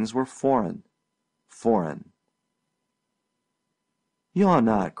 These things were foreign. Foreign. "You're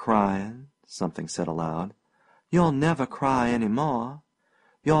not crying," something said aloud. "You'll never cry any more.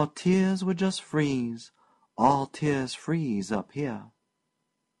 Your tears would just freeze. All tears freeze up here."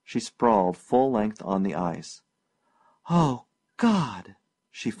 She sprawled full length on the ice. "Oh, God!"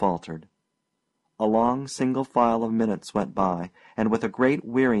 she faltered. A long single file of minutes went by, and with a great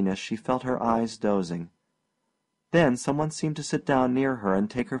weariness she felt her eyes dozing. Then someone seemed to sit down near her and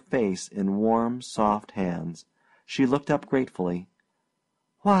take her face in warm, soft hands. She looked up gratefully.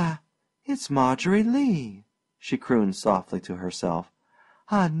 "Why, it's Marjorie Lee," she crooned softly to herself.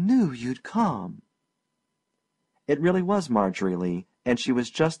 "I knew you'd come." It really was Marjorie Lee, and she was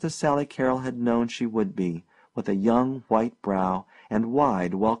just as Sally Carrol had known she would be, with a young white brow and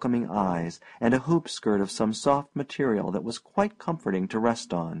wide welcoming eyes and a hoop skirt of some soft material that was quite comforting to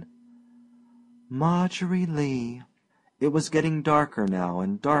rest on. Marjorie Lee. It was getting darker now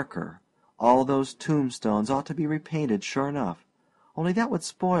and darker. All those tombstones ought to be repainted sure enough, only that would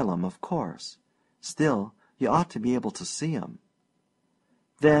spoil 'em, of course. Still, you ought to be able to see 'em.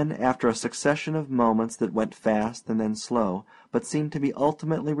 Then, after a succession of moments that went fast and then slow, but seemed to be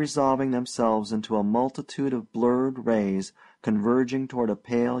ultimately resolving themselves into a multitude of blurred rays converging toward a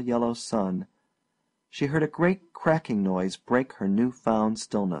pale yellow sun, she heard a great cracking noise break her new-found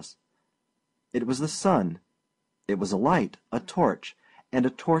stillness. It was the sun. It was a light, a torch, and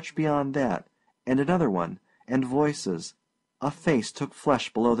a torch beyond that, and another one, and voices. A face took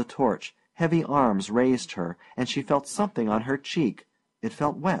flesh below the torch, heavy arms raised her, and she felt something on her cheek. It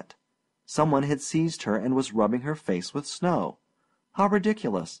felt wet. Someone had seized her and was rubbing her face with snow. How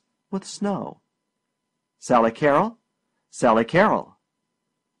ridiculous! With snow. "Sally Carrol? Sally Carrol!"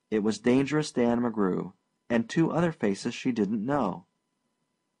 It was Dangerous Dan McGrew, and two other faces she didn't know.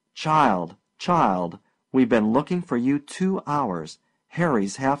 "Child, child, we've been looking for you 2 hours.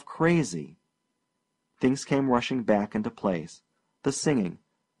 Harry's half crazy." Things came rushing back into place. The singing,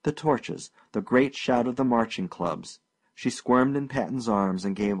 the torches, the great shout of the marching clubs. She squirmed in Patton's arms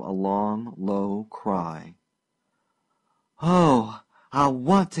and gave a long, low cry. "Oh, I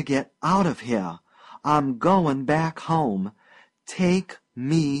want to get out of here. I'm going back home. Take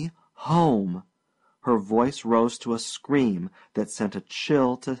me home." Her voice rose to a scream that sent a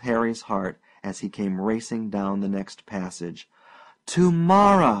chill to Harry's heart as he came racing down the next passage.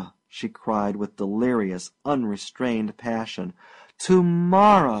 "Tomorrow!" she cried with delirious, unrestrained passion.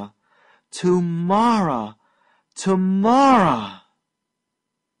 "Tomorrow! Tomorrow! Tomorrow!"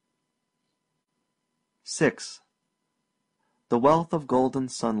 6. The wealth of golden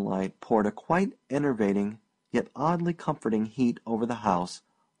sunlight poured a quite enervating, yet oddly comforting heat over the house,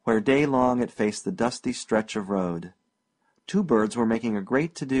 where day long it faced the dusty stretch of road. Two birds were making a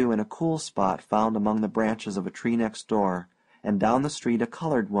great to-do in a cool spot found among the branches of a tree next door, and down the street a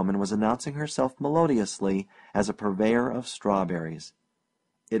colored woman was announcing herself melodiously as a purveyor of strawberries.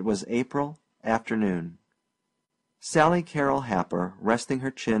 It was April afternoon. Sally Carrol Happer, resting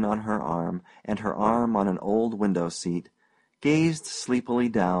her chin on her arm and her arm on an old window-seat, gazed sleepily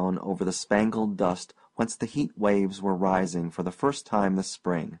down over the spangled dust whence the heat waves were rising for the first time this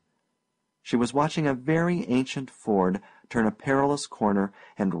spring. She was watching a very ancient Ford turn a perilous corner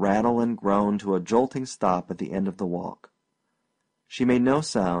and rattle and groan to a jolting stop at the end of the walk. She made no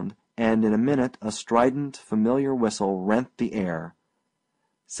sound, and in a minute a strident, familiar whistle rent the air.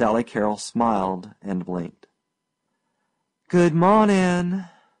 Sally Carrol smiled and blinked. "Good morning."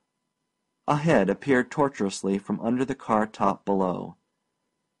 A head appeared tortuously from under the car top below.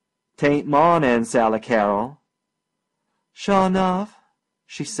 "'Tain't morning, Sally Carrol." "Sure enough,"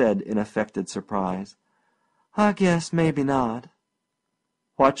 she said in affected surprise. "I guess maybe not."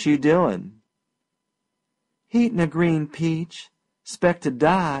 "What you doing?" "Heating a green peach. 'Spect to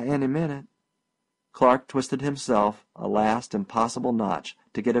die any minute." Clark twisted himself a last impossible notch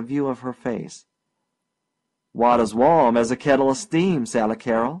to get a view of her face. "Water's warm as a kettle of steam, Sally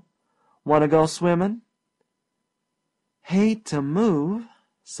Carrol. Want to go swimming?" "Hate to move,"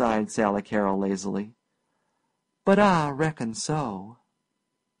 sighed Sally Carrol lazily, "but I reckon so."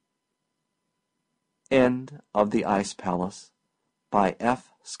 End of The Ice Palace by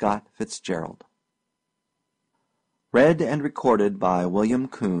F. Scott Fitzgerald. Read and recorded by William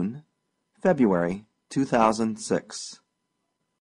Kuhn, February 2006.